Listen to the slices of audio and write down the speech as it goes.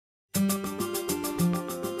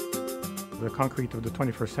the concrete of the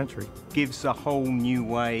 21st century. Gives a whole new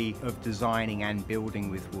way of designing and building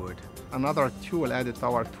with wood. Another tool added to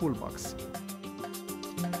our toolbox.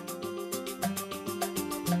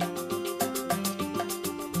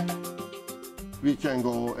 We can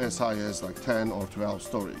go as high as like 10 or 12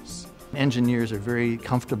 stories. Engineers are very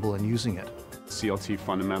comfortable in using it. CLT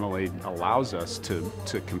fundamentally allows us to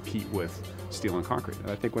compete with steel and concrete. And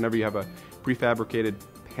I think whenever you have a prefabricated,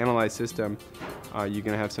 panelized system, you're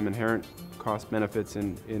going to have some inherent cost benefits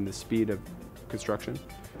in the speed of construction.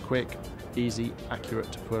 Quick, easy,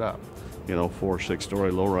 accurate to put up. You know, 4 or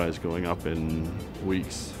 6-story low-rise going up in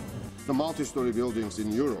weeks. The multi-story buildings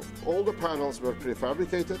in Europe, all the panels were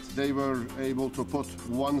prefabricated. They were able to put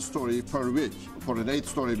 1 story per week. For an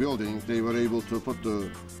 8-story building, they were able to put the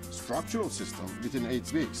structural system within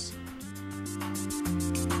 8 weeks.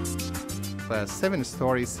 A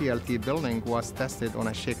 7-story CLT building was tested on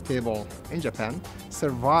a shake table in Japan,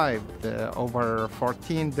 survived over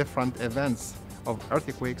 14 different events of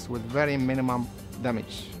earthquakes with very minimum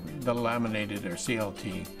damage. The laminated or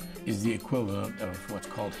CLT is the equivalent of what's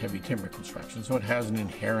called heavy timber construction, so it has an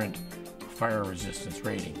inherent fire resistance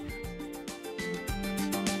rating.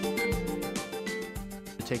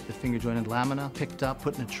 Take the finger jointed lamina, picked up,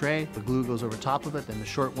 put in a tray, the glue goes over top of it, then the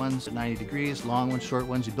short ones at 90 degrees, long ones, short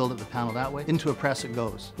ones, you build up the panel that way. Into a press it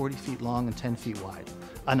goes, 40 feet long and 10 feet wide,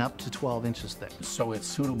 and up to 12 inches thick. So it's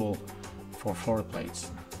suitable for floor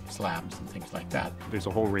plates, slabs, and things like that. There's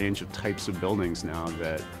a whole range of types of buildings now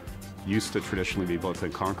that used to traditionally be built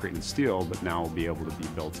in concrete and steel, but now will be able to be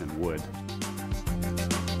built in wood.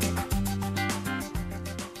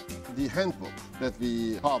 The handbook that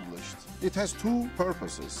we published, it has 2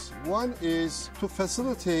 purposes. One is to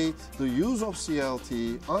facilitate the use of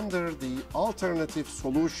CLT under the alternative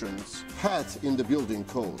solutions had in the building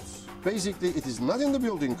codes. Basically, it is not in the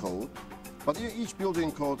building code, but each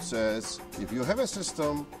building code says if you have a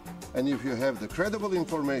system and if you have the credible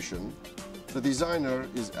information, the designer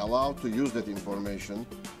is allowed to use that information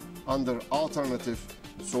under alternative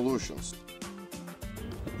solutions.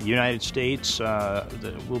 The United States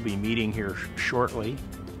will be meeting here shortly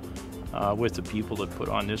with the people that put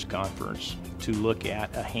on this conference to look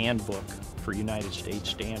at a handbook for United States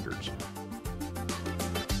standards.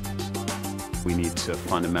 We need to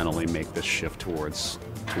fundamentally make this shift towards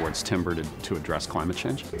timber to address climate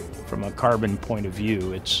change. From a carbon point of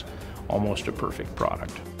view, it's almost a perfect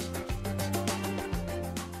product.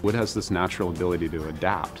 Wood has this natural ability to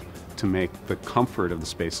adapt to make the comfort of the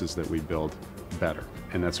spaces that we build better.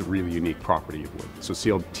 And that's a really unique property of wood. So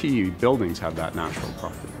CLT buildings have that natural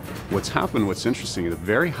property. What's interesting is that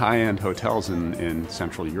very high-end hotels in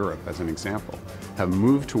Central Europe, as an example, have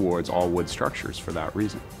moved towards all wood structures for that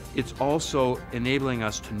reason. It's also enabling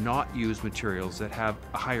us to not use materials that have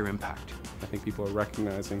a higher impact. I think people are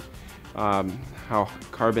recognizing how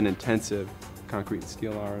carbon intensive concrete and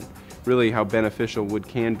steel are, and really how beneficial wood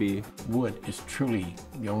can be. Wood is truly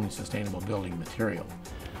the only sustainable building material.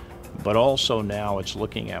 But also now it's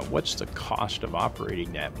looking at what's the cost of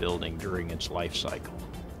operating that building during its life cycle.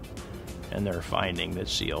 And they're finding that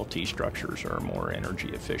CLT structures are more energy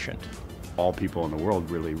efficient. All people in the world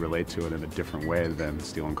really relate to it in a different way than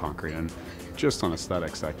steel and concrete. And just on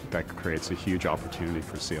aesthetics, that creates a huge opportunity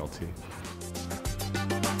for CLT.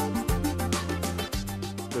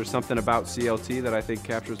 There's something about CLT that I think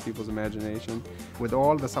captures people's imagination. With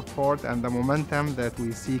all the support and the momentum that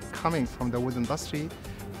we see coming from the wood industry,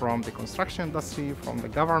 from the construction industry, from the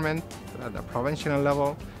government, at the provincial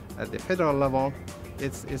level, at the federal level,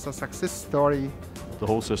 it's a success story. The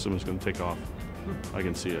whole system is going to take off. I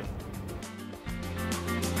can see it.